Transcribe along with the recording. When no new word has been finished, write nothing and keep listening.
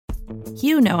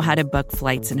You know how to book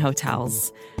flights and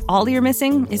hotels. All you're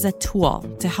missing is a tool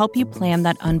to help you plan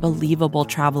that unbelievable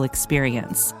travel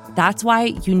experience. That's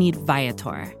why you need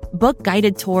Viator. Book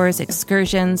guided tours,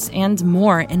 excursions, and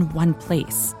more in one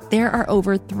place. There are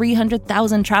over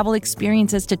 300,000 travel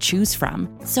experiences to choose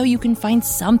from, so you can find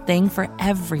something for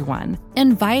everyone.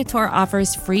 And Viator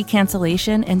offers free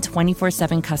cancellation and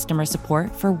 24/7 customer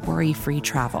support for worry-free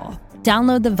travel.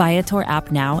 Download the Viator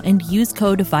app now and use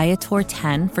code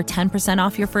Viator10 for 10%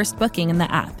 off your first booking in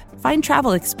the app. Find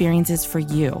travel experiences for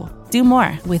you. Do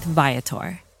more with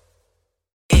Viator.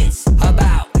 It's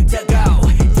about to go.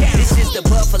 This is the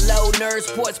Buffalo Nerd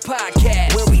Sports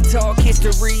Podcast, where we talk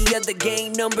history of the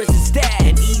game, numbers, and stats.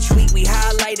 And each week we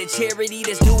highlight a charity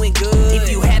that's doing good. If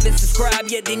you haven't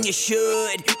subscribed yet, then you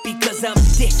should, because I'm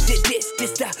this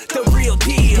the real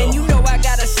deal. And you know I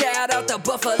gotta shout out the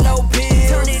Buffalo Bills.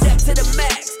 Turn it up to the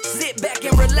max, sit back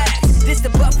and relax. This the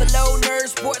Buffalo Nerd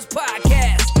Sports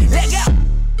Podcast. Let go.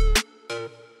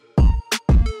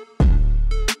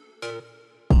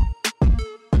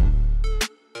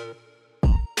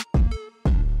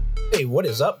 Hey, what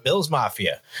is up, Bills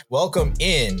Mafia? Welcome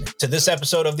in to this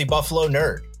episode of the Buffalo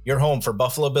Nerd, your home for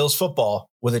Buffalo Bills football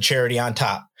with a charity on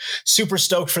top. Super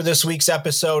stoked for this week's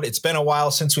episode. It's been a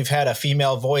while since we've had a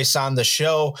female voice on the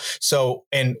show.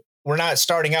 And we're not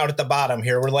starting out at the bottom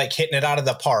here. We're like hitting it out of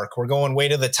the park. We're going way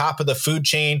to the top of the food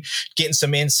chain, getting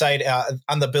some insight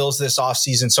on the Bills this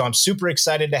offseason. So I'm super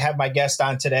excited to have my guest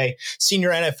on today, senior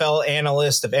NFL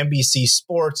analyst of NBC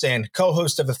Sports and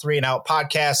co-host of the 3 and Out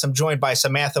podcast. I'm joined by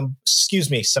Samantha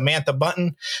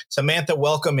Bunten. Samantha,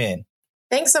 welcome in.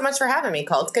 Thanks so much for having me,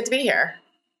 Cole. It's good to be here.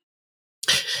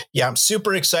 Yeah, I'm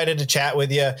super excited to chat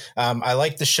with you. I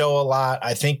like the show a lot.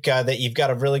 I think that you've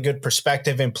got a really good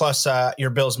perspective, and plus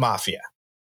you're Bills Mafia.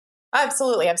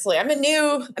 Absolutely. I'm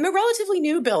a relatively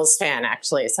new Bills fan,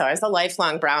 actually. So I was a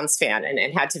lifelong Browns fan and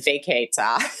had to vacate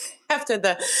after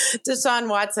the Deshaun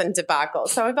Watson debacle.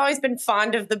 So I've always been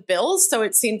fond of the Bills. So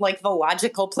it seemed like the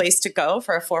logical place to go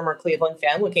for a former Cleveland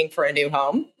fan looking for a new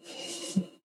home.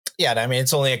 Yeah, I mean,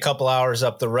 it's only a couple hours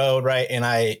up the road, right? And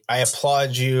I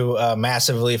applaud you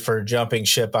massively for jumping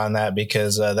ship on that,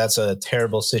 because that's a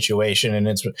terrible situation. And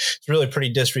it's really pretty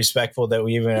disrespectful that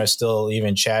we even are still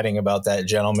even chatting about that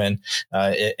gentleman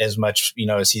as much,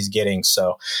 as he's getting.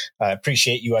 So I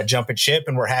appreciate you jumping ship,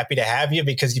 and we're happy to have you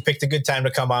because you picked a good time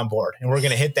to come on board. And we're going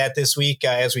to hit that this week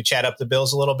as we chat up the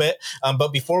Bills a little bit. But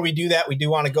before we do that, we do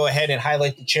want to go ahead and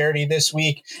highlight the charity this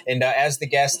week. And as the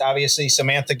guest, obviously,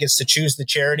 Samantha gets to choose the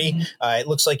charity. It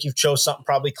looks like you've chose something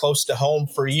probably close to home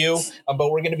for you,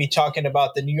 but we're going to be talking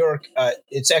about the New York.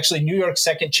 It's actually New York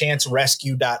Second Chance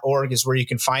Rescue.org is where you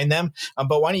can find them.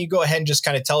 But why don't you go ahead and just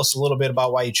kind of tell us a little bit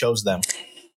about why you chose them?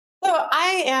 So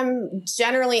I am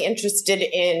generally interested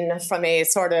in, from a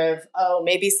sort of,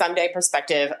 maybe someday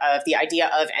perspective, of the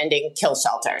idea of ending kill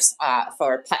shelters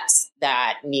for pets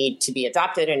that need to be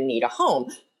adopted and need a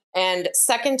home. And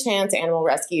Second Chance Animal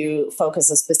Rescue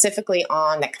focuses specifically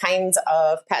on the kinds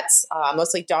of pets,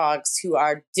 mostly dogs, who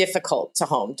are difficult to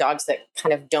home, dogs that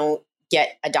kind of don't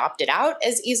get adopted out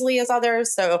as easily as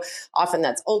others. So often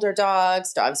that's older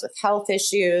dogs with health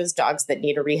issues, dogs that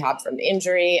need a rehab from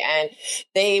injury. And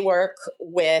they work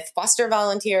with foster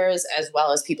volunteers as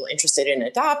well as people interested in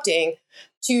adopting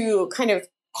to kind of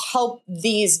help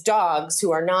these dogs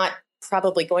who are not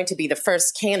probably going to be the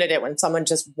first candidate when someone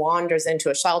just wanders into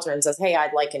a shelter and says, hey,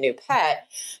 I'd like a new pet,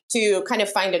 to kind of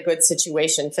find a good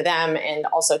situation for them, and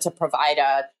also to provide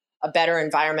a better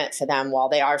environment for them while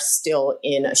they are still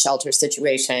in a shelter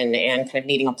situation and kind of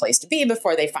needing a place to be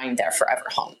before they find their forever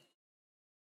home.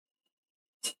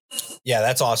 Yeah,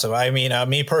 that's awesome. I mean,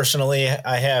 me personally,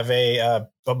 I have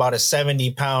about a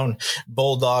 70-pound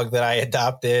bulldog that I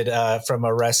adopted from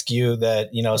a rescue that,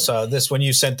 so when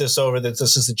you sent this over, that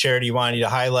this is the charity you wanted to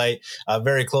highlight,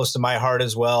 very close to my heart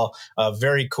as well.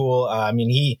 Very cool. I mean,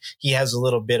 he has a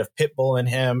little bit of pit bull in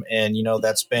him, and,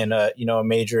 that's been a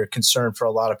major concern for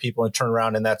a lot of people in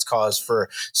turnaround, and that's caused for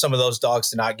some of those dogs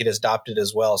to not get adopted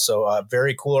as well. So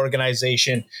very cool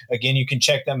organization. Again, you can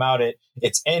check them out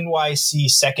it's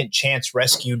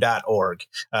NYC2ndChanceRescue.org.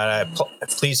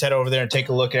 Please head over there and take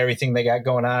a look at everything they got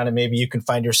going on, and maybe you can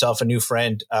find yourself a new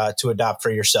friend to adopt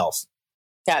for yourself.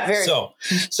 Yeah, so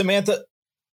Samantha,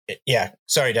 yeah,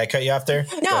 sorry, did I cut you off there?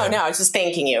 No, I was just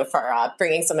thanking you for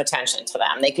bringing some attention to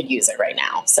them. They could use it right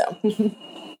now. So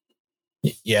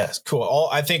Yeah, cool.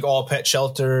 I think all pet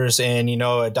shelters and,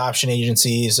 adoption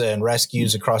agencies and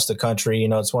rescues across the country,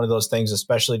 it's one of those things,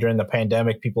 especially during the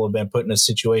pandemic, people have been put in a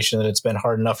situation that it's been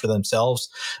hard enough for themselves,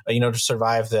 to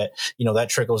survive that, that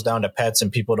trickles down to pets,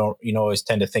 and people don't, always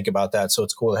tend to think about that. So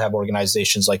it's cool to have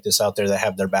organizations like this out there that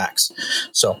have their backs.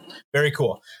 So very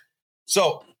cool.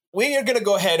 So we are going to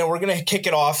go ahead and we're going to kick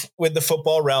it off with the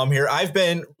football realm here. I've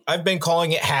been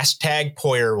calling it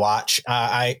 #Poyer Watch.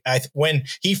 When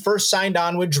he first signed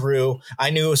on with Drew, I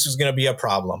knew this was going to be a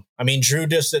problem. I mean, Drew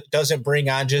just doesn't bring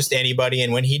on just anybody.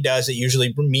 And when he does, it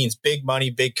usually means big money,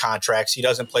 big contracts. He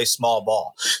doesn't play small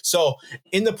ball. So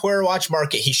in the Poyer Watch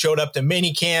market, he showed up to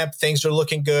mini camp. Things are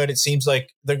looking good. It seems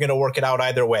like they're going to work it out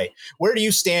either way. Where do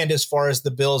you stand as far as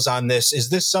the Bills on this?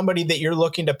 Is this somebody that you're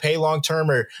looking to pay long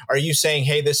term, or are you saying,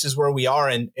 hey, this is where we are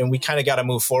and we kind of got to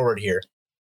move forward here?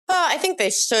 I think they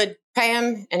should pay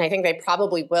him, and I think they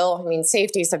probably will. I mean,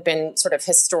 safeties have been sort of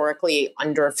historically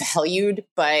undervalued,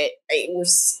 but we're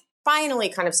finally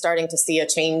kind of starting to see a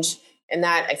change in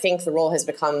that. I think the role has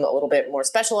become a little bit more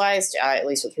specialized, at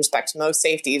least with respect to most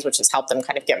safeties, which has helped them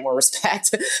kind of get more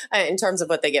respect in terms of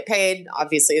what they get paid.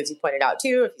 Obviously, as you pointed out,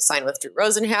 too, if you sign with Drew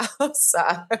Rosenhaus,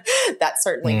 that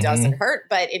certainly doesn't hurt,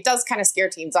 but it does kind of scare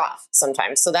teams off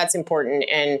sometimes. So that's important.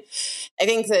 And I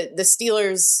think that the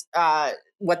Steelers,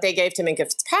 what they gave to Minkah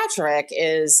Fitzpatrick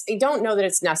is, I don't know that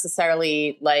it's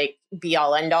necessarily like be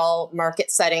all end all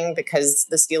market setting, because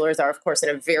the Steelers are, of course, in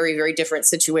a very, very different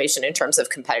situation in terms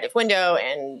of competitive window.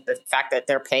 And the fact that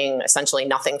they're paying essentially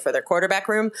nothing for their quarterback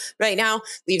room right now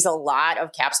leaves a lot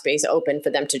of cap space open for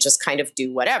them to just kind of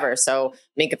do whatever. So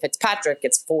Minkah Fitzpatrick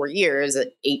gets 4 years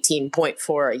at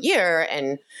 18.4 a year,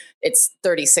 and it's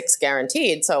 36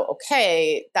 guaranteed. So,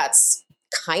 okay, that's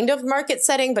kind of market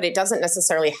setting, but it doesn't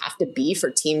necessarily have to be for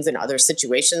teams in other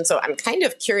situations. So I'm kind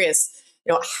of curious,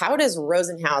 how does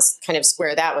Rosenhaus kind of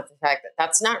square that with the fact that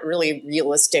that's not really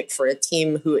realistic for a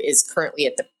team who is currently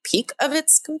at the peak of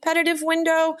its competitive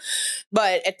window,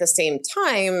 but at the same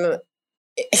time,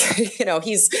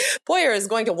 Poyer is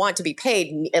going to want to be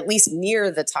paid at least near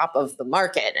the top of the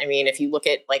market. I mean, if you look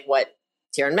at like what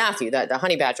Tyrann Mathieu, the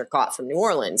Honey Badger, got from New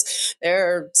Orleans,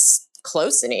 they're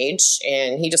close in age,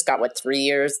 and he just got 3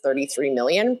 years, $33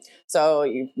 million. So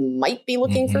you might be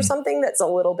looking for something that's a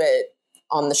little bit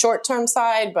on the short term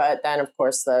side, but then of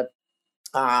course the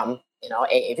AAV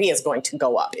is going to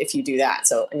go up if you do that.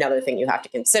 So another thing you have to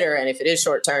consider, and if it is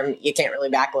short term, you can't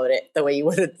really backload it the way you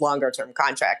would a longer term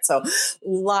contract. So a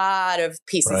lot of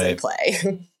pieces in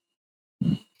play.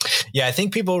 Yeah, I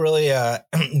think people really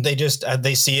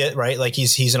they see it, right? Like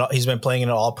he's been playing at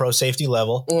an all pro safety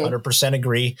level. 100%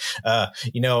 agree.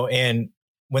 And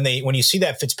when you see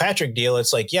that Fitzpatrick deal,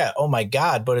 it's like, yeah, oh my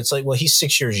God. But it's like, well, he's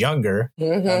 6 years younger.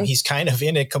 He's kind of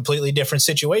in a completely different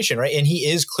situation, right? And he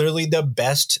is clearly the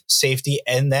best safety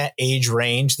in that age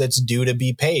range that's due to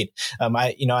be paid.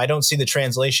 I don't see the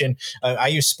translation. I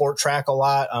use Sport Track a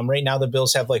lot. Right now the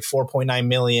Bills have like 4.9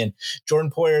 million.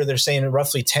 Jordan Poyer, they're saying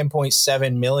roughly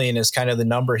 10.7 million is kind of the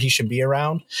number he should be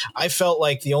around. I felt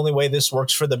like the only way this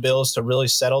works for the Bills to really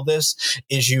settle this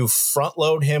is you front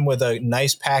load him with a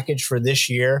nice package for this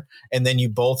year, and then you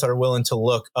both are willing to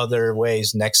look other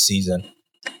ways next season.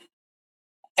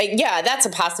 Yeah, that's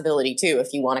a possibility too.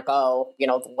 If you want to go,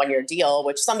 the 1 year deal,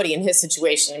 which somebody in his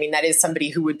situation, I mean, that is somebody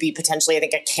who would be potentially, I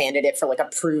think, a candidate for like a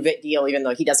prove it deal, even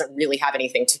though he doesn't really have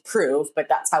anything to prove, but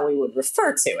that's how we would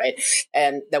refer to it.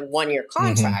 And the 1 year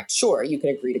contract, sure, you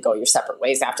can agree to go your separate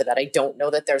ways after that. I don't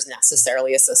know that there's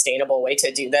necessarily a sustainable way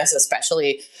to do this,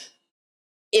 especially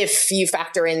if you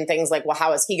factor in things like, well,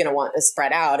 how is he going to want this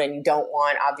spread out? And you don't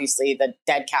want, obviously, the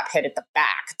dead cap hit at the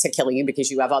back to kill you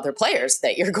because you have other players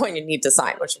that you're going to need to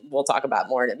sign, which we'll talk about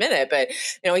more in a minute. But,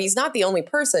 he's not the only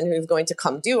person who's going to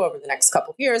come due over the next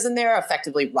couple of years. And they're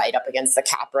effectively right up against the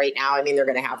cap right now. I mean, they're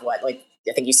going to have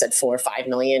I think you said 4 or 5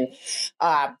 million,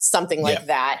 something like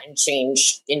that, and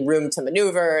change in room to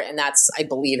maneuver. And that's, I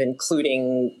believe,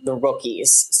 including the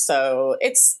rookies. So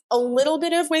it's a little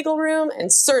bit of wiggle room,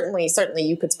 and certainly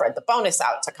you could spread the bonus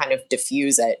out to kind of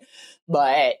diffuse it.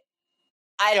 But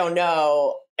I don't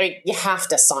know. I mean, you have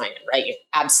to sign it, right? You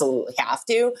absolutely have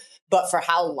to. But for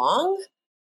how long?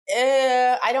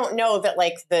 I don't know that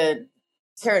the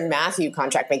Tyrann Mathieu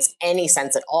contract makes any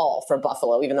sense at all for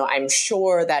Buffalo, even though I'm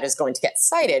sure that is going to get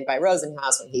cited by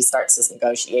Rosenhaus when he starts his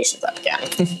negotiations up again.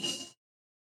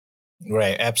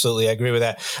 Right. Absolutely. I agree with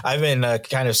that. I've been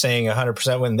kind of saying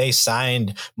 100% when they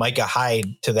signed Micah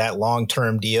Hyde to that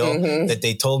long-term deal that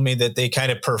they told me that they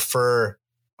kind of prefer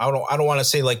I don't want to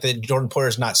say like that Jordan Poyer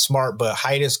is not smart, but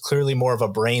Haidt is clearly more of a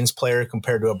brains player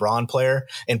compared to a brawn player,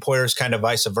 and Poyer's kind of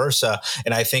vice versa.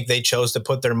 And I think they chose to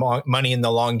put their money in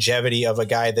the longevity of a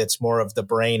guy that's more of the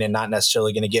brain and not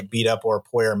necessarily going to get beat up, or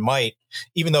Poyer might,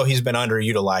 even though he's been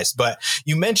underutilized. But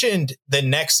you mentioned the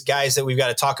next guys that we've got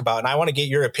to talk about, and I want to get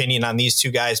your opinion on these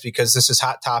two guys because this is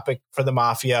hot topic for the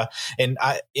Mafia, and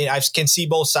I can see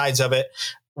both sides of it.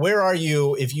 Where are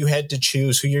you if you had to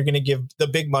choose who you're going to give the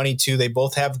big money to? They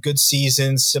both have good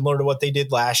seasons, similar to what they did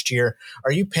last year.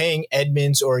 Are you paying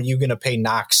Edmonds, or are you going to pay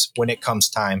Knox when it comes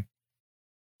time?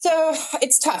 So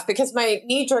it's tough because my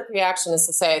knee-jerk reaction is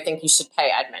to say I think you should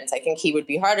pay Edmonds. I think he would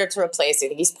be harder to replace. I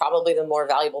think he's probably the more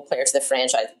valuable player to the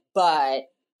franchise. But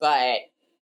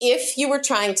if you were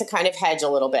trying to kind of hedge a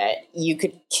little bit, you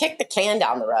could kick the can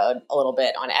down the road a little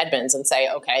bit on Edmonds and say,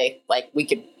 okay, like we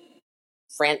could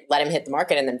let him hit the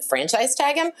market and then franchise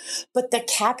tag him. But the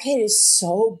cap hit is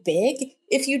so big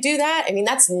if you do that. I mean,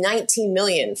 that's $19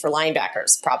 million for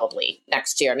linebackers probably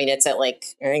next year. I mean, it's at I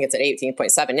think it's at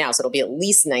 18.7 now, so it'll be at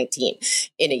least 19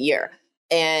 in a year.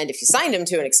 And if you signed him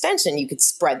to an extension, you could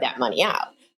spread that money out.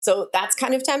 So that's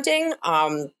kind of tempting.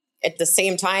 At the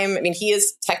same time, I mean, he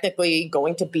is technically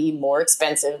going to be more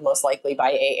expensive, most likely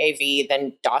by AAV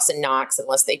than Dawson Knox,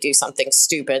 unless they do something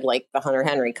stupid like the Hunter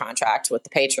Henry contract with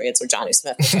the Patriots or Johnny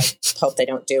Smith, which I hope they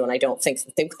don't do, and I don't think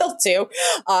that they will do.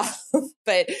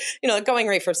 But, the going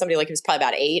rate for somebody like him is probably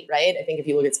about 8, right? I think if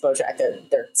you look at Spotrac,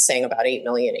 they're saying about $8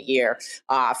 million a year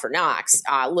for Knox,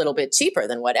 a little bit cheaper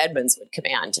than what Edmonds would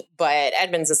command. But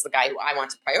Edmonds is the guy who I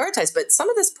want to prioritize. But some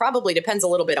of this probably depends a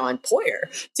little bit on Poyer,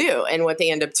 too, and what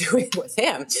they end up doing with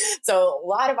him. So a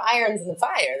lot of irons in the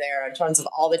fire there in terms of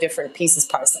all the different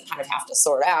parts that kind of have to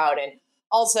sort out. And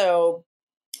also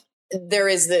there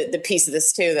is the piece of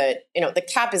this too, that, the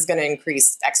cap is going to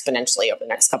increase exponentially over the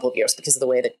next couple of years because of the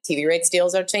way that TV rights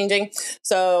deals are changing.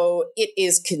 So it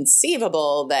is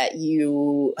conceivable that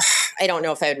I don't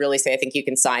know if I would really say, I think you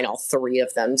can sign all 3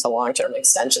 of them to long-term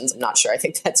extensions. I'm not sure. I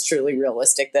think that's truly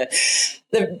realistic.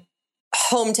 The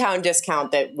hometown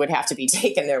discount that would have to be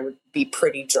taken there would be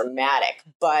pretty dramatic,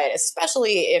 but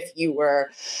especially if you were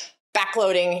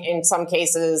backloading in some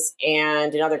cases,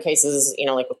 and in other cases,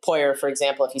 like with Poyer, for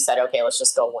example, if you said, okay, let's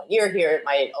just go 1 year here, it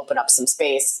might open up some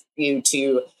space for you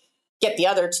to get the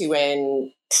other 2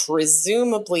 in.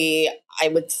 Presumably, I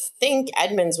would think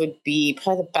Edmonds would be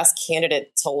probably the best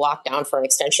candidate to lock down for an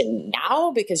extension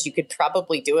now, because you could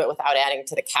probably do it without adding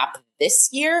to the cap this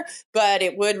year, but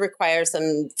it would require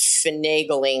some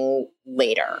finagling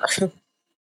later.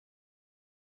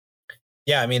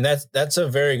 Yeah, I mean, that's a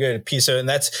very good piece of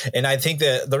it. And I think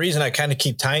that the reason I kind of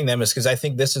keep tying them is because I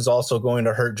think this is also going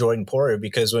to hurt Jordan Poyer,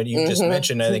 because when you just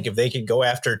mentioned, I think if they could go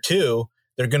after 2,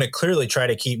 they're going to clearly try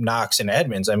to keep Knox and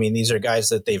Edmonds. I mean, these are guys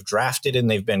that they've drafted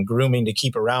and they've been grooming to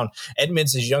keep around.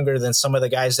 Enmonds is younger than some of the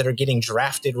guys that are getting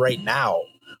drafted right now,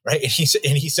 right?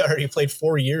 And he's already played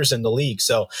 4 years in the league.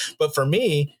 So, but for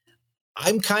me,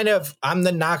 I'm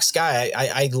the Knox guy.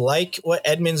 I like what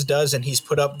Edmonds does, and he's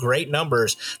put up great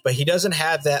numbers, but he doesn't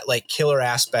have that like killer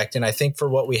aspect. And I think for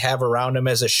what we have around him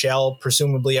as a shell,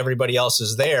 presumably everybody else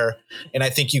is there. And I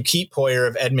think you keep Poyer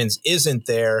if Edmonds isn't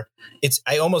there.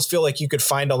 I almost feel like you could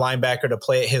find a linebacker to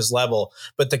play at his level,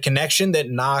 but the connection that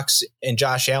Knox and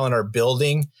Josh Allen are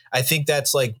building, I think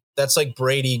that's like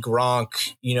Brady,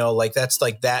 Gronk, that's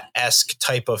like that esque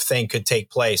type of thing could take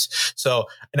place. So,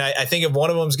 and I think if one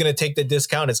of them is going to take the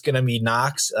discount, it's going to be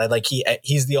Knox.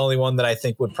 He's the only one that I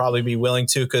think would probably be willing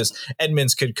to, because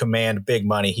Edmonds could command big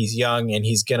money. He's young and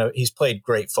he's played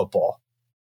great football.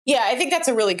 Yeah, I think that's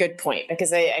a really good point,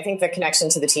 because I think the connection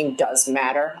to the team does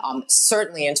matter,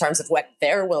 certainly in terms of what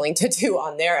they're willing to do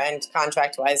on their end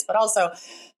contract-wise, but also,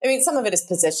 I mean, some of it is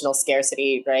positional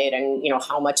scarcity, right? And,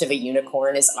 how much of a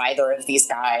unicorn is either of these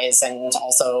guys, and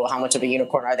also how much of a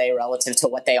unicorn are they relative to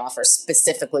what they offer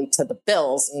specifically to the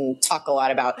Bills, and talk a lot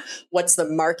about what's the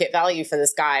market value for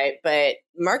this guy, but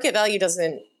market value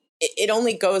it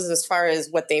only goes as far as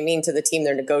what they mean to the team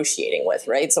they're negotiating with,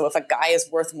 right? So if a guy is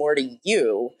worth more to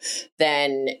you,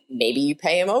 then maybe you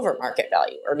pay him over market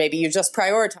value, or maybe you just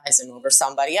prioritize him over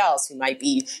somebody else who might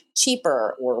be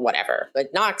cheaper or whatever.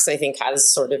 But Knox, I think,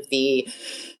 has sort of the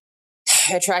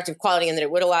attractive quality in that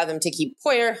it would allow them to keep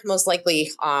Poyer. Most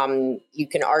likely, you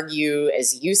can argue,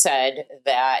 as you said,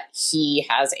 that he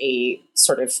has a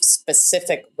sort of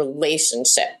specific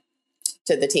relationship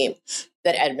to the team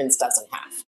that Edmonds doesn't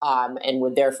have. And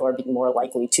would therefore be more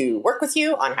likely to work with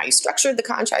you on how you structured the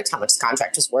contract, how much the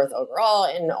contract is worth overall.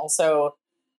 And also,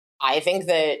 I think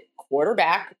that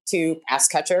quarterback to pass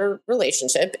catcher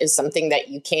relationship is something that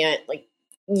you can't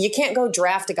you can't go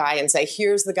draft a guy and say,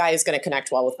 here's the guy who's going to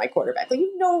connect well with my quarterback. Like, you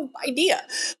have no idea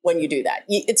when you do that.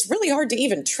 It's really hard to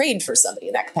even trade for somebody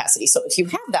in that capacity. So if you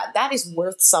have that, that is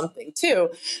worth something too,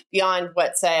 beyond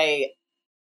what, say,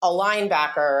 a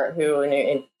linebacker who, and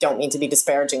I don't mean to be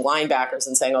disparaging linebackers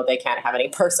and saying, oh, they can't have any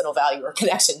personal value or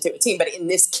connection to a team. But in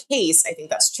this case, I think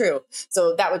that's true.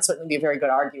 So that would certainly be a very good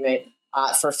argument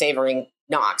for favoring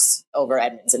Knox over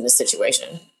Edmonds in this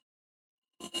situation.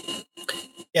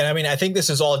 Yeah, I mean, I think this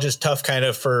is all just tough kind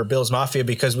of for Bills Mafia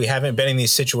because we haven't been in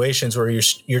these situations where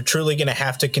you're truly going to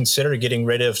have to consider getting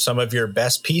rid of some of your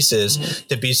best pieces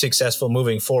to be successful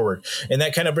moving forward. And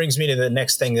that kind of brings me to the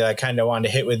next thing that I kind of wanted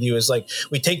to hit with you is like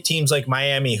we take teams like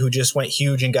Miami who just went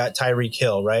huge and got Tyreek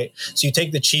Hill, right? So you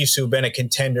take the Chiefs who've been a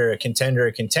contender,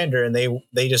 and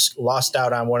they just lost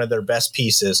out on one of their best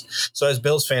pieces. So as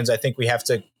Bills fans, I think we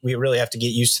really have to get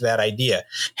used to that idea.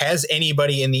 Has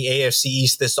anybody in the AFC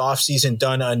East this offseason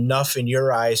done enough in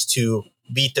your eyes to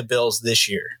beat the Bills this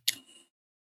year?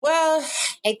 Well,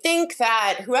 I think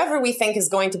that whoever we think is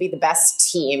going to be the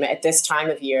best team at this time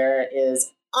of year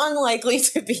is unlikely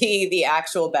to be the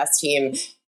actual best team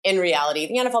in reality.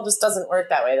 The NFL just doesn't work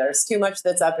that way. There's too much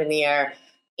that's up in the air,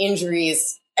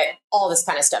 injuries, all this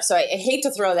kind of stuff. So I hate to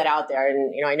throw that out there.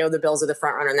 And, I know the Bills are the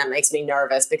front runner, and that makes me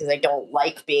nervous because I don't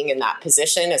like being in that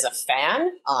position as a fan.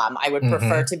 I would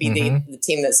prefer to be the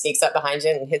team that sneaks up behind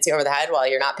you and hits you over the head while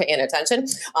you're not paying attention.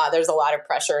 There's a lot of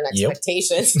pressure and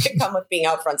expectations that come with being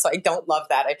out front. So I don't love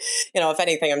that. If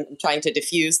anything, I'm trying to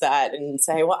diffuse that and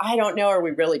say, well, I don't know.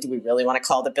 Do we really want to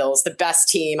call the Bills the best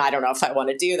team? I don't know if I want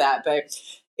to do that. But,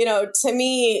 to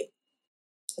me,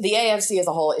 the AFC as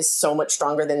a whole is so much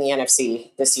stronger than the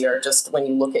NFC this year. Just when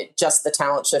you look at just the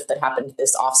talent shift that happened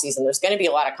this offseason, there's going to be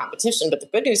a lot of competition. But the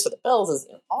good news for the Bills is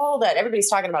all that everybody's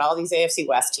talking about, all these AFC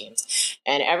West teams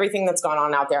and everything that's gone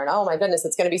on out there. And oh my goodness,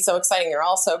 it's going to be so exciting. They're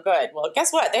all so good. Well,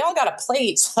 guess what? They all got to play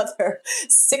each other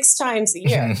 6 times a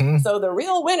year. So the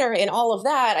real winner in all of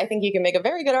that, I think you can make a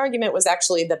very good argument, was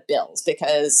actually the Bills,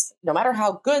 because no matter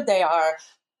how good they are,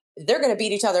 they're going to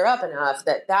beat each other up enough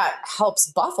that helps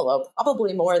Buffalo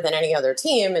probably more than any other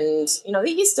team. And, the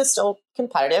East is still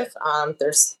competitive.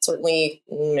 There's certainly,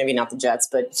 maybe not the Jets,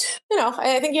 but,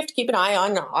 I think you have to keep an eye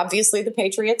on, obviously, the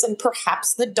Patriots and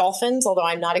perhaps the Dolphins, although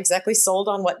I'm not exactly sold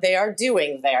on what they are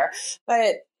doing there.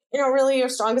 But, really your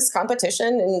strongest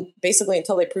competition, and basically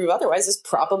until they prove otherwise, is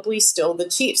probably still the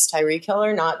Chiefs. Tyreek Hill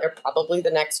or not, they're probably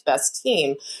the next best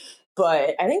team.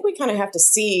 But I think we kind of have to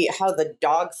see how the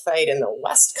dogfight in the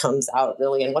West comes out,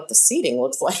 really, and what the seeding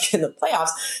looks like in the playoffs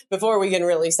before we can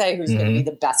really say who's going to be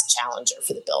the best challenger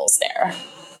for the Bills there.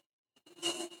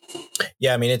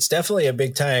 Yeah, I mean, it's definitely a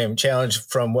big time challenge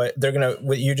from what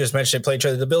you just mentioned, play each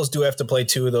other. The Bills do have to play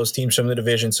 2 of those teams from the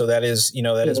division. So that is,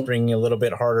 is bringing a little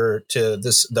bit harder to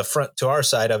to our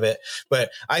side of it.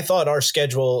 But I thought our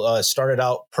schedule started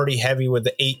out pretty heavy with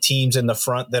the 8 teams in the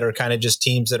front that are kind of just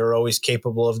teams that are always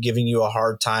capable of giving you a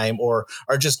hard time or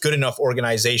are just good enough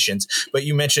organizations. But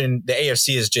you mentioned the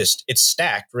AFC is it's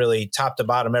stacked really top to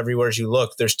bottom everywhere as you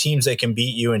look. There's teams that can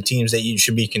beat you and teams that you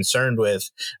should be concerned with.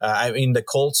 I mean, the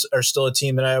Colts are still a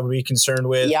team that I would be concerned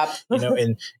with. Yep.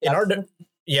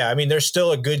 I mean, they're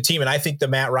still a good team. And I think the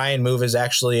Matt Ryan move is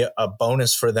actually a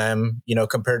bonus for them,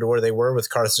 compared to where they were with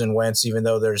Carson Wentz, even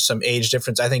though there's some age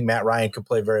difference. I think Matt Ryan could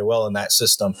play very well in that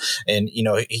system and,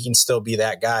 he can still be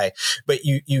that guy. But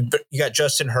you got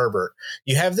Justin Herbert.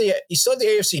 You still have the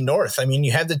AFC North. I mean,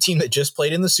 you have the team that just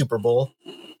played in the Super Bowl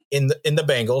in the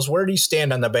Bengals. Where do you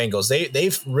stand on the Bengals?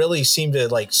 They've really seemed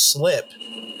to slip.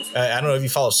 I don't know if you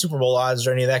follow Super Bowl odds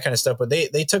or any of that kind of stuff, but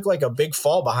they took a big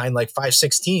fall behind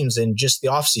 5-6 teams in just the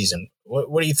offseason.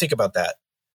 What do you think about that?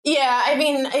 Yeah, I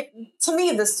mean, to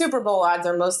me, the Super Bowl odds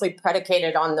are mostly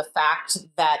predicated on the fact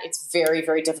that it's very,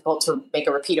 very difficult to make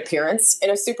a repeat appearance in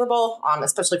a Super Bowl,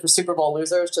 especially for Super Bowl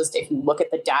losers. Just if you look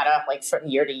at the data from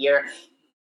year to year,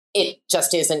 it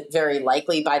just isn't very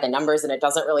likely by the numbers, and it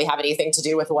doesn't really have anything to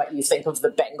do with what you think of the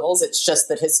Bengals. It's just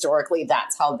that historically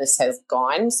that's how this has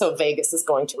gone. So Vegas is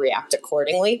going to react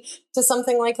accordingly to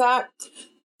something like that.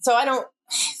 So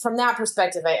from that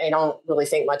perspective, I don't really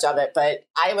think much of it, but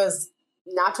I was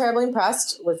not terribly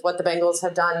impressed with what the Bengals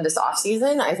have done this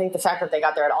offseason. I think the fact that they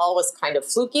got there at all was kind of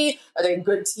fluky. Are they a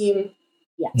good team?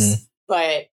 Yes.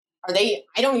 But are they?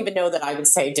 I don't even know that I would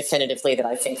say definitively that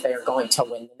I think they are going to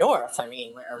win the North. I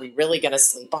mean, are we really going to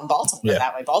sleep on Baltimore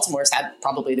that way? Baltimore's had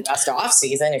probably the best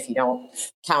offseason if you don't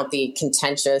count the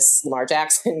contentious Lamar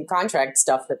Jackson contract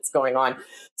stuff that's going on.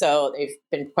 So they've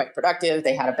been quite productive.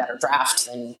 They had a better draft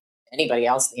than anybody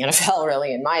else in the NFL,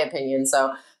 really, in my opinion.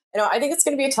 So I think it's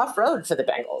going to be a tough road for the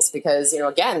Bengals because,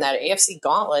 again, that AFC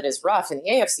gauntlet is rough, and the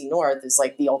AFC North is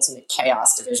like the ultimate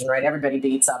chaos division, right? Everybody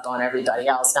beats up on everybody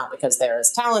else, not because they're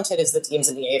as talented as the teams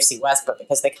in the AFC West, but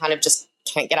because they kind of just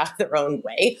can't get out of their own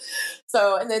way.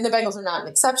 So, and then the Bengals are not an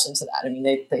exception to that. I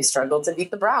mean, they struggled to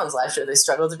beat the Browns last year. They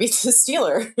struggled to beat the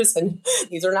Steelers, and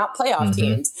these are not playoff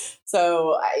teams.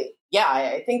 So,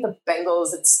 I think the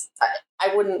Bengals,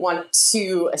 I wouldn't want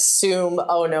to assume,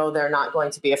 oh no, they're not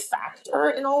going to be a factor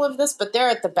in all of this, but they're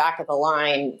at the back of the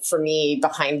line for me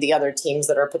behind the other teams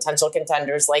that are potential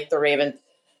contenders like the Ravens,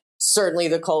 certainly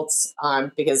the Colts,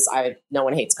 because no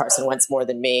one hates Carson Wentz more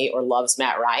than me or loves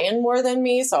Matt Ryan more than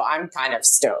me. So I'm kind of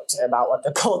stoked about what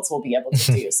the Colts will be able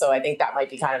to do. So I think that might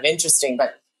be kind of interesting.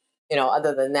 But,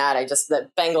 other than that, the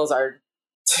Bengals are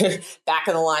back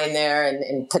of the line there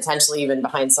and potentially even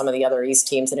behind some of the other East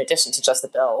teams in addition to just the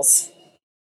Bills.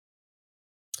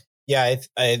 Yeah,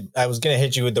 I was going to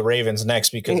hit you with the Ravens next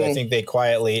because I think they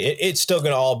quietly, it's still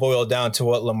going to all boil down to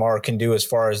what Lamar can do as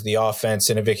far as the offense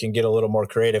and if it can get a little more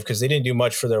creative because they didn't do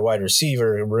much for their wide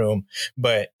receiver room.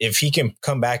 But if he can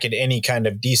come back at any kind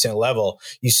of decent level,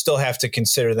 you still have to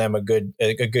consider them a good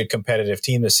competitive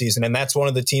team this season. And that's one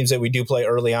of the teams that we do play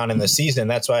early on in the season.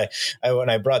 That's why when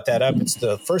I brought that up, it's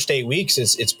the first 8 weeks.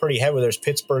 It's pretty heavy. There's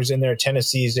Pittsburgh's in there,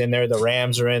 Tennessee's in there, the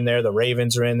Rams are in there, the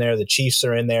Ravens are in there, the Chiefs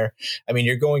are in there. I mean,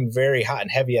 you're going very hot and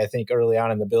heavy, I think, early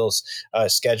on in the Bills'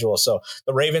 schedule. So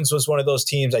the Ravens was one of those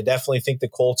teams. I definitely think the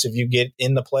Colts, if you get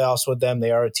in the playoffs with them,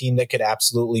 they are a team that could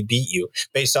absolutely beat you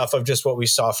based off of just what we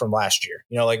saw from last year.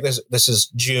 Like this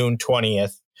is June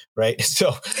 20th. Right.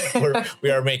 So we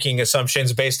are making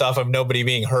assumptions based off of nobody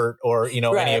being hurt or,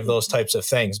 any of those types of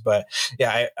things. But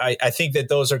yeah, I think that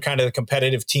those are kind of the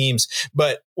competitive teams.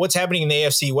 But what's happening in the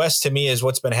AFC West to me is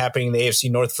what's been happening in the AFC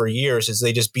North for years is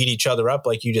they just beat each other up.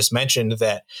 Like you just mentioned,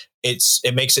 that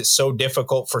it makes it so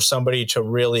difficult for somebody to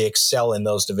really excel in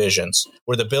those divisions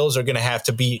where the Bills are going to have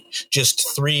to beat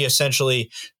just three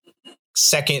essentially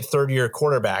second, third year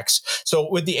quarterbacks. So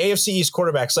with the AFC East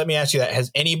quarterbacks, let me ask you that. Has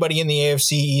anybody in the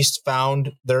AFC East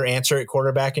found their answer at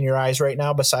quarterback in your eyes right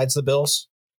now besides the Bills?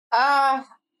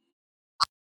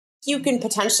 You can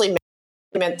potentially make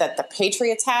an argument that the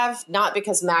Patriots have, not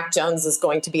because Mac Jones is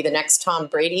going to be the next Tom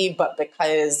Brady, but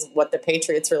because what the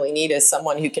Patriots really need is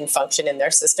someone who can function in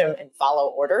their system and follow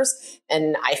orders.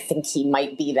 And I think he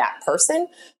might be that person.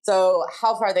 So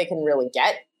how far they can really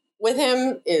get with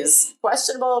him is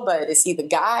questionable, but is he the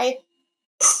guy?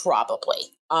 Probably.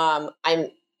 I'm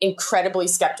incredibly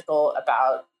skeptical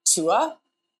about Tua.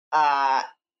 I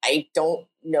don't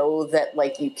know that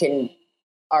you can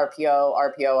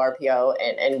RPO,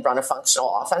 and run a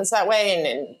functional offense that way.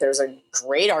 And there's a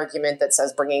great argument that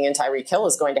says bringing in Tyreek Hill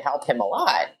is going to help him a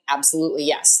lot. Absolutely,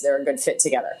 yes. They're a good fit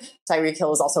together. Tyreek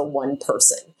Hill is also one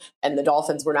person. And the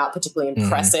Dolphins were not particularly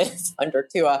impressive under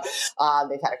Tua.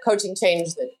 They've had a coaching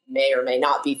change that may or may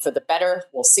not be for the better.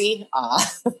 We'll see.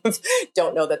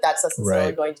 Don't know that that's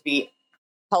necessarily going to be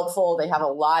helpful. They have a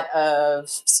lot of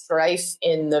strife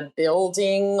in the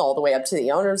building all the way up to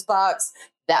the owner's box.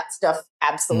 That stuff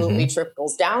absolutely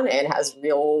trickles down and has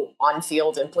real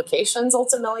on-field implications.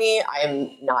 Ultimately, I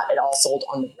am not at all sold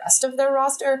on the rest of their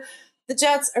roster. The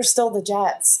Jets are still the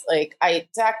Jets.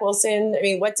 Zach Wilson,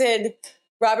 what did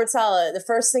Robert Saleh, the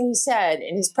first thing he said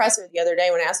in his presser the other day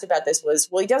when asked about this was,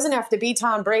 well, he doesn't have to be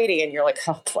Tom Brady. And you're like,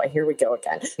 oh boy, here we go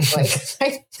again.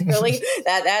 Really?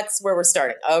 That's where we're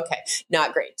starting. Okay.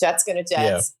 Not great. Jets gonna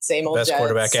Jets. Same old Best Jets.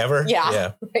 Quarterback ever.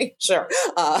 Yeah. Right. Sure.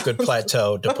 Good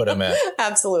plateau to put him at.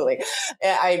 Absolutely.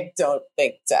 I don't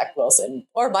think Zach Wilson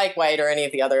or Mike White or any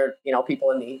of the other,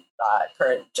 people in the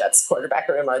current Jets quarterback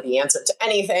room are the answer to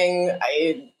anything.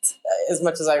 As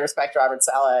much as I respect Robert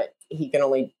Saleh, he can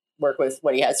only work with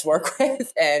what he has to work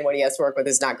with, and what he has to work with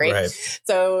is not great. Right.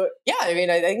 So, I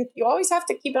think you always have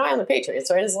to keep an eye on the Patriots,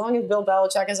 right? As long as Bill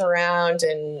Belichick is around,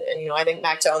 and I think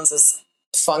Mac Jones is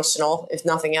functional, if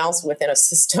nothing else, within a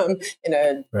system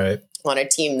on a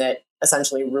team that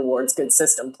essentially rewards good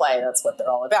system play. That's what they're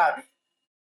all about.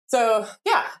 So,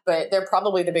 but they're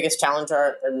probably the biggest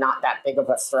challenger. They're not that big of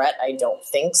a threat, I don't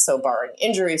think. So, barring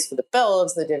injuries for the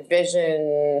Bills, the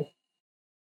division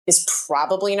is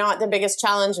probably not the biggest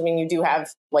challenge. You do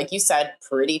have, like you said,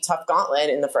 pretty tough gauntlet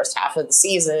in the first half of the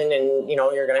season. And,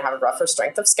 you're going to have a rougher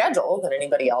strength of schedule than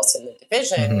anybody else in the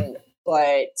division.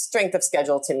 But strength of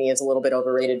schedule to me is a little bit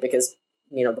overrated because,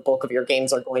 the bulk of your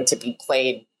games are going to be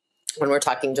played when we're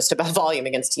talking just about volume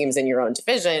against teams in your own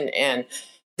division. And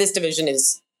this division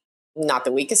is not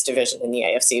the weakest division in the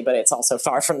AFC, but it's also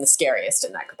far from the scariest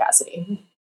in that capacity.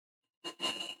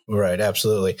 Right.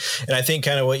 Absolutely. And I think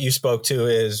kind of what you spoke to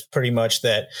is pretty much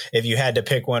that if you had to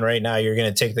pick one right now, you're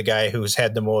going to take the guy who's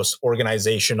had the most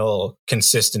organizational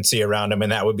consistency around him,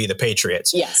 and that would be the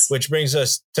Patriots. Yes. Which brings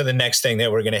us to the next thing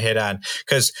that we're going to hit on.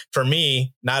 Because for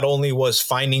me, not only was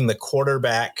finding the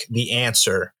quarterback the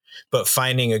answer, but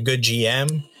finding a good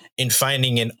GM and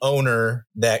finding an owner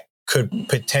that could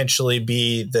potentially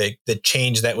be the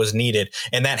change that was needed.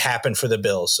 And that happened for the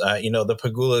Bills. The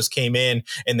Pagulas came in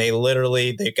and they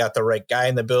got the right guy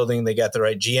in the building. They got the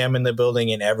right GM in the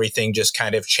building, and everything just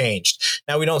kind of changed.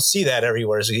 Now, we don't see that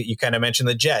everywhere. So you kind of mentioned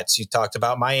the Jets. You talked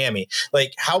about Miami.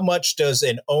 Like, how much does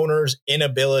an owner's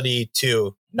inability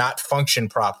to not function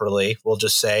properly, we'll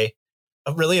just say,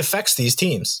 really affects these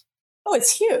teams? Oh,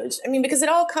 it's huge. I mean, because it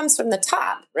all comes from the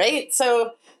top, right?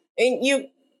 So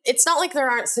it's not like there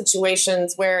aren't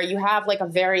situations where you have like a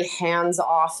very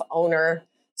hands-off owner.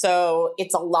 So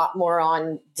it's a lot more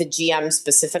on the GM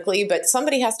specifically, but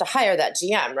somebody has to hire that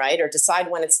GM, right? Or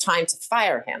decide when it's time to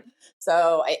fire him.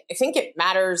 So I think it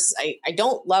matters. I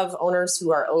don't love owners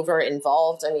who are over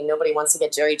involved. I mean, nobody wants to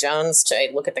get Jerry Jones to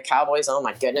look at the Cowboys. Oh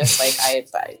my goodness.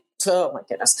 Oh my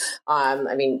goodness.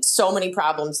 I mean, so many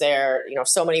problems there,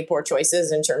 so many poor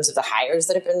choices in terms of the hires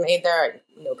that have been made there.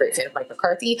 I'm no great fan of Mike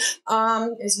McCarthy.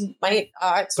 But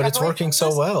it's working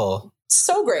so well.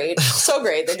 So great. So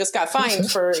great. They just got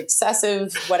fined for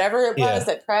excessive, whatever it was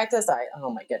at practice. Oh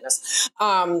my goodness.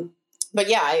 But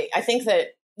yeah, I think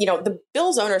that, the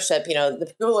Bills ownership,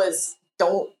 the Pagulas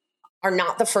are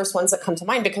not the first ones that come to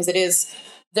mind, because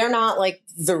they're not like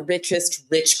the richest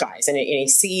rich guys in a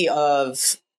sea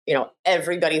of,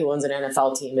 everybody who owns an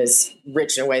NFL team is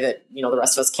rich in a way that, the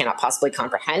rest of us cannot possibly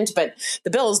comprehend. But the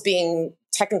Bills, being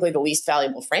technically the least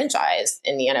valuable franchise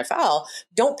in the NFL,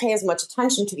 don't pay as much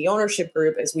attention to the ownership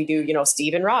group as we do,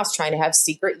 Stephen Ross trying to have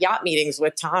secret yacht meetings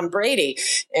with Tom Brady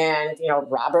and,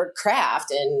 Robert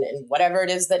Kraft and whatever it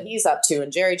is that he's up to,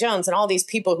 and Jerry Jones and all these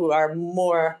people who are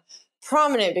more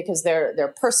prominent because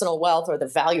their personal wealth or the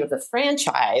value of the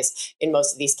franchise in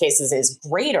most of these cases is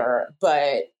greater.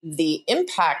 But the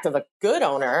impact of a good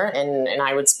owner, and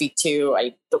I would speak to,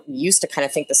 I used to kind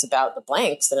of think this about the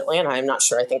Blanks in Atlanta. I'm not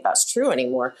sure I think that's true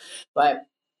anymore, but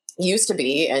used to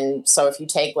be. And so if you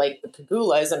take like the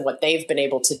Pagulas and what they've been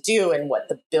able to do and what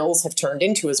the Bills have turned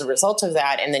into as a result of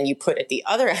that, and then you put at the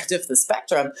other end of the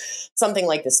spectrum something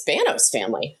like the Spanos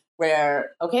family,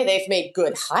 where, okay, they've made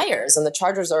good hires and the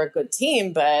Chargers are a good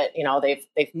team, but,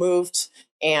 they've moved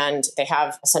and they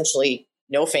have essentially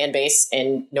no fan base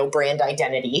and no brand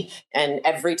identity. And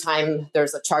every time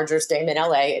there's a Chargers game in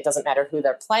LA, it doesn't matter who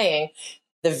they're playing,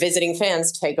 the visiting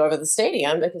fans take over the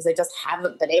stadium because they just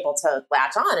haven't been able to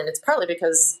latch on. And it's partly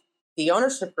because the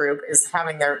ownership group is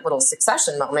having their little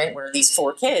succession moment where these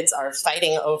four kids are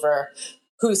fighting over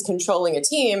who's controlling a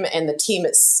team, and the team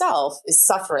itself is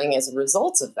suffering as a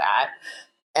result of that.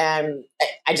 And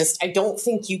I don't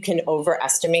think you can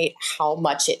overestimate how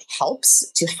much it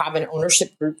helps to have an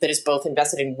ownership group that is both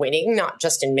invested in winning, not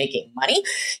just in making money,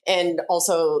 and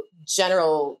also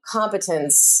general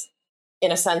competence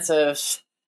in a sense of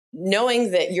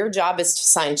knowing that your job is to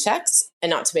sign checks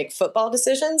and not to make football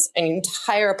decisions, and you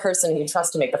hire a person who you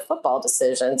trust to make the football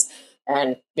decisions.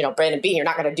 And, Brandon Beane, you're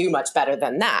not going to do much better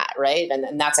than that, right?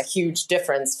 And that's a huge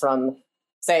difference from,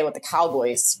 say, what the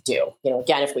Cowboys do.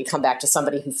 Again, if we come back to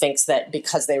somebody who thinks that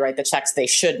because they write the checks, they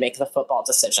should make the football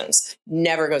decisions,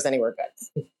 never goes anywhere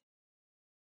good.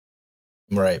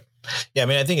 Right. Yeah, I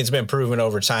mean, I think it's been proven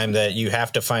over time that you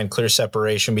have to find clear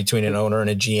separation between an owner and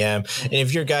a GM. And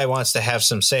if your guy wants to have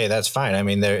some say, that's fine. I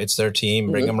mean, it's their team.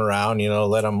 Bring them around,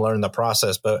 let them learn the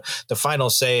process. But the final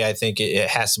say, I think it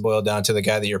has to boil down to the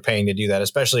guy that you're paying to do that,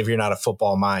 especially if you're not a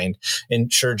football mind.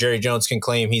 And sure, Jerry Jones can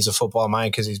claim he's a football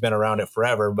mind because he's been around it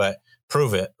forever, but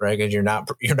prove it, right? Because you're not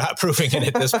proving it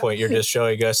at this point. You're just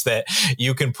showing us that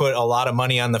you can put a lot of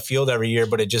money on the field every year,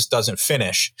 but it just doesn't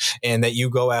finish. And that you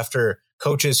go after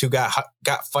coaches who got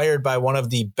fired by one of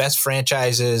the best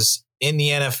franchises in the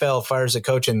NFL, fires a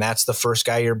coach, and that's the first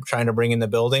guy you're trying to bring in the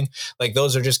building. Like,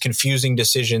 those are just confusing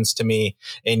decisions to me.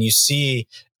 And you see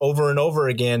over and over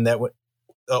again that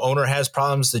the owner has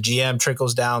problems, the GM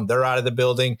trickles down, they're out of the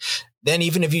building. Then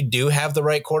even if you do have the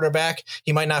right quarterback,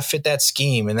 he might not fit that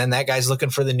scheme. And then that guy's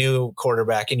looking for the new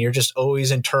quarterback, and you're just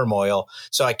always in turmoil.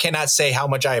 So I cannot say how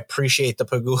much I appreciate the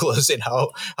Pagulas and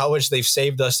how much they've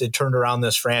saved us and turned around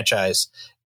this franchise,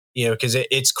 because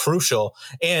it's crucial.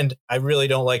 And I really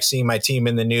don't like seeing my team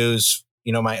in the news,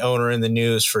 my owner in the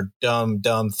news for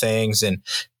dumb things and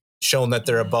shown that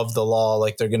they're above the law,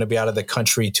 like they're going to be out of the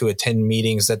country to attend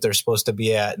meetings that they're supposed to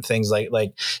be at and things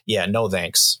like, yeah, no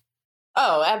thanks.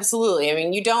 Oh, absolutely. I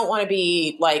mean, you don't want to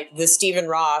be like the Stephen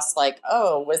Ross, like,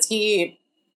 oh, was he,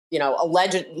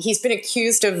 alleged? He's been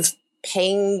accused of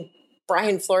paying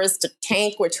Brian Flores to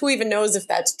tank, which who even knows if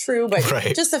that's true, but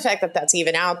just the fact that that's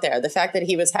even out there, the fact that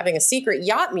he was having a secret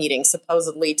yacht meeting,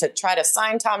 supposedly to try to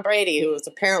sign Tom Brady, who was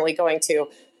apparently going to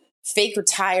fake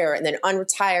retire and then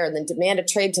unretire and then demand a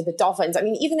trade to the Dolphins. I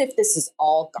mean, even if this is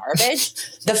all garbage,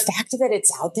 the fact that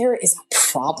it's out there is a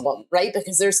problem, right?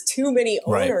 Because there's too many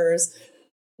owners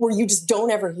where you just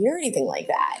don't ever hear anything like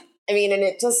that. I mean, and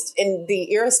it just, in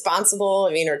the irresponsible,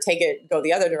 or go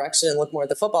the other direction and look more at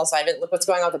the football side of it, look what's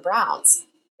going on with the Browns,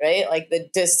 right? Like the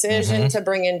decision to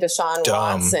bring in Deshaun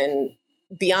Watson,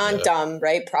 beyond dumb,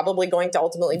 right? Probably going to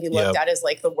ultimately be looked at as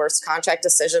like the worst contract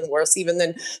decision, worse even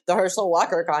than the Herschel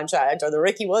Walker contract or the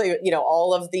Ricky Williams,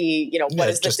 all of the, what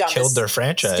is the dumbest, killed their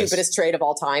franchise, stupidest trade of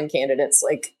all time candidates,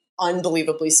 like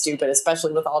unbelievably stupid,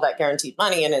 especially with all that guaranteed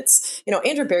money. And it's,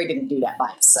 Andrew Berry didn't do that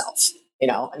by himself.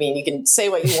 You can say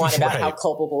what you want about how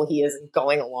culpable he is in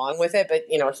going along with it, but,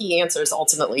 he answers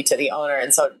ultimately to the owner.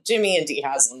 And so Jimmy and Dee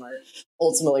Haslam are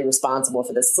ultimately responsible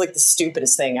for this. It's like the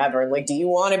stupidest thing ever. And like, do you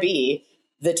want to be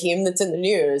the team that's in the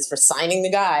news for signing the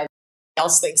guy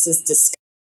else thinks is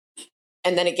disgusting?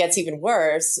 And then it gets even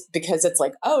worse because it's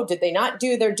like, oh, did they not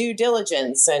do their due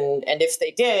diligence? And if they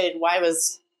did, why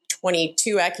was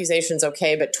 22 accusations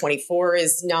okay, but 24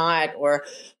 is not, or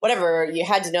whatever? You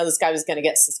had to know this guy was going to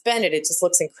get suspended. It just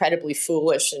looks incredibly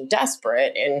foolish and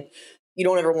desperate. And you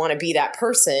don't ever want to be that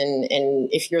person. And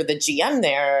if you're the GM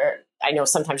there, I know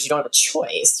sometimes you don't have a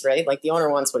choice, right? Like the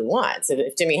owner wants what he wants.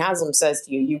 If Jimmy Haslam says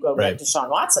to you, you go get Deshaun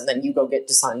Watson, then you go get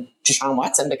Deshaun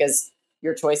Watson, because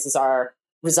your choices are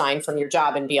resign from your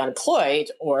job and be unemployed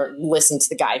or listen to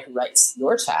the guy who writes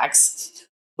your checks.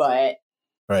 But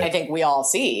I think we all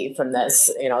see from this,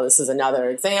 this is another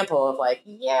example of like,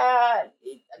 I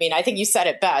think you said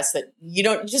it best, that you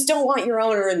just don't want your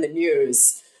owner in the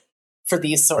news for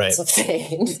these sorts of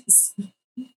things.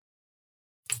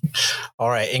 All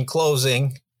right. In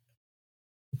closing,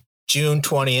 June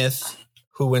 20th,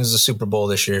 who wins the Super Bowl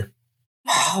this year?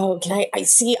 Oh,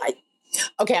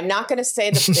 okay, I'm not going to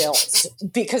say the Bills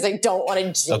because I don't want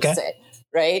to jinx it,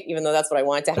 right? Even though that's what I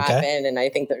want to happen. And I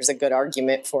think there's a good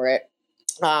argument for it.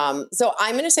 So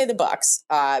I'm going to say the Bucks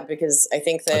because I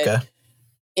think that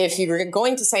if you're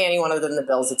going to say anyone other than the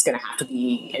Bills, it's going to have to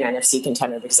be an NFC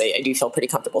contender, because I do feel pretty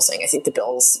comfortable saying I think the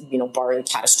Bills, barring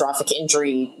catastrophic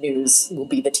injury news, will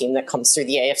be the team that comes through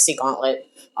the AFC gauntlet.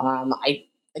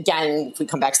 Again, if we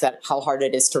come back to that, how hard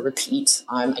it is to repeat,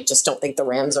 I just don't think the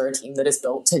Rams are a team that is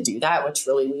built to do that, which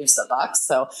really leaves the Bucks.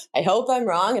 So I hope I'm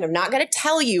wrong, and I'm not going to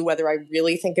tell you whether I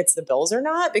really think it's the Bills or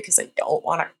not, because I don't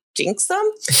want to jinx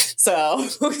them. So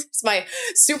it's my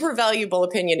super valuable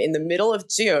opinion in the middle of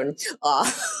June.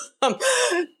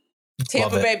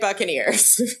 Tampa Bay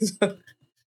Buccaneers.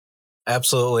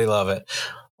 Absolutely love it.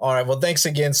 All right. Well, thanks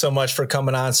again so much for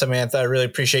coming on, Samantha. I really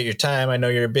appreciate your time. I know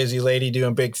you're a busy lady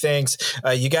doing big things.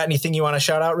 You got anything you want to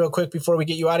shout out real quick before we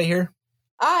get you out of here?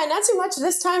 Not too much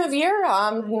this time of year.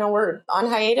 We're on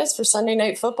hiatus for Sunday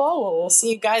Night Football. We'll see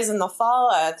you guys in the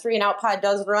fall. 3 and Out Pod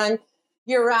does run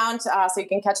year-round, so you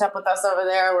can catch up with us over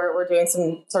there. We're doing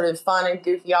some sort of fun and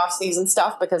goofy off-season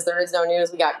stuff because there is no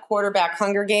news. We got quarterback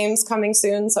Hunger Games coming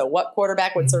soon, so what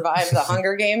quarterback would survive the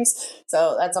Hunger Games?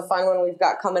 So that's a fun one we've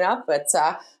got coming up. But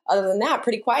other than that,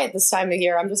 pretty quiet this time of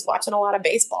year. I'm just watching a lot of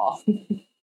baseball.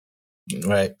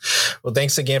 Right. Well,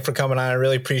 thanks again for coming on. I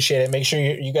really appreciate it. Make sure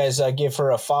you guys give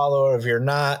her a follow. If you're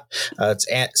not, it's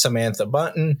at Samantha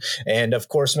Bunten. And of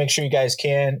course, make sure you guys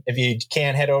if you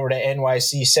can, head over to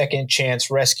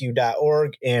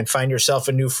nycsecondchancerescue.org and find yourself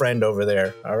a new friend over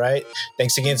there. All right.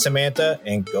 Thanks again, Samantha,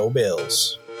 and go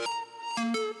Bills.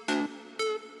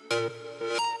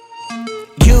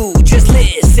 You just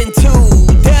listen to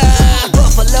the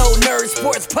Buffalo Nerd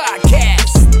Sports Podcast.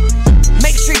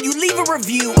 Make sure you leave a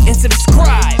review and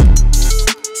subscribe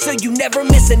so you never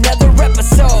miss another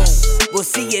episode. We'll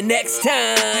see you next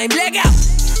time. Leg out!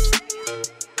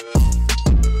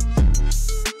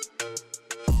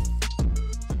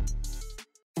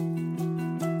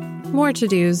 More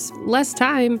to-dos, less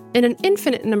time, and an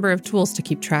infinite number of tools to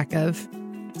keep track of.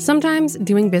 Sometimes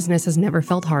doing business has never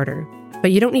felt harder,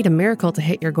 but you don't need a miracle to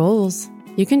hit your goals.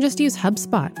 You can just use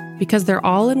HubSpot, because their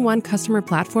all-in-one customer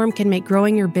platform can make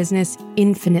growing your business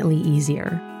infinitely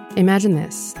easier. Imagine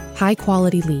this: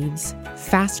 high-quality leads,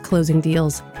 fast closing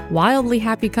deals, wildly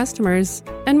happy customers,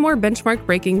 and more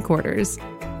benchmark-breaking quarters.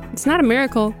 It's not a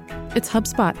miracle, it's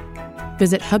HubSpot.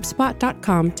 Visit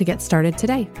HubSpot.com to get started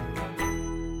today.